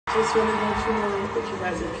Just want to let you know that you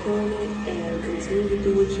guys are killing it and continue to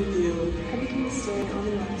do what you do. I became a stay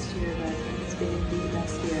only last year, but it's been the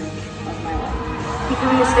best year of my life.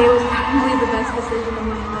 Becoming a stay was probably the best decision of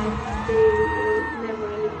my life. They will never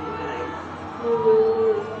leave you guys. No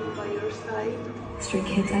will be by your side. Stray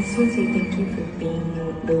Kids, I just want to say thank you for being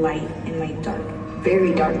the light in my dark,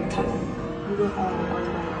 very dark tunnel. You will all one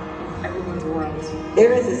light in everyone's world.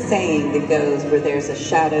 There is a saying that goes, where there's a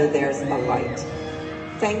shadow, there's a light.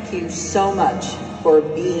 Thank you so much for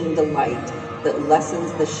being the light that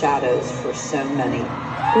lessens the shadows for so many.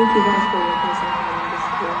 Thank you guys for your patience in this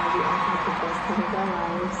school. We all have the best time of our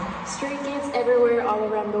lives. Stray Kids everywhere, all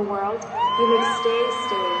around the world. You may stay.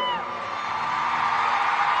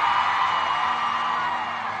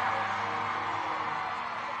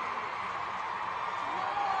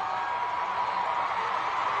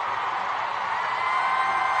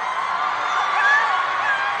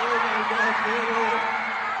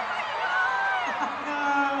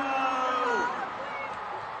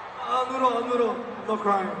 I'm not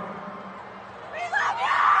crying. We love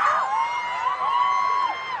you!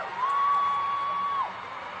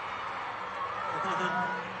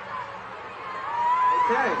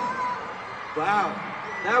 Okay. Wow.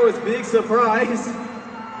 That was a big surprise.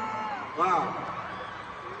 Wow.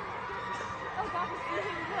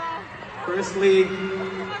 Firstly,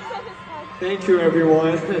 thank you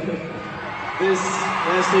everyone. This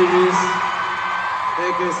message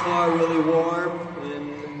make us heart really warm,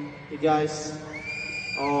 and you guys,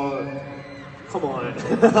 come on.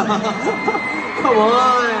 Come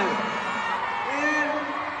on! Man,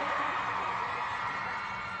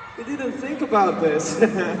 we didn't think about this.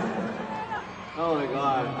 Oh my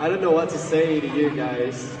god, I don't know what to say to you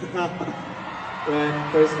guys.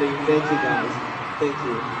 But firstly, thank you guys. Thank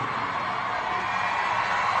you.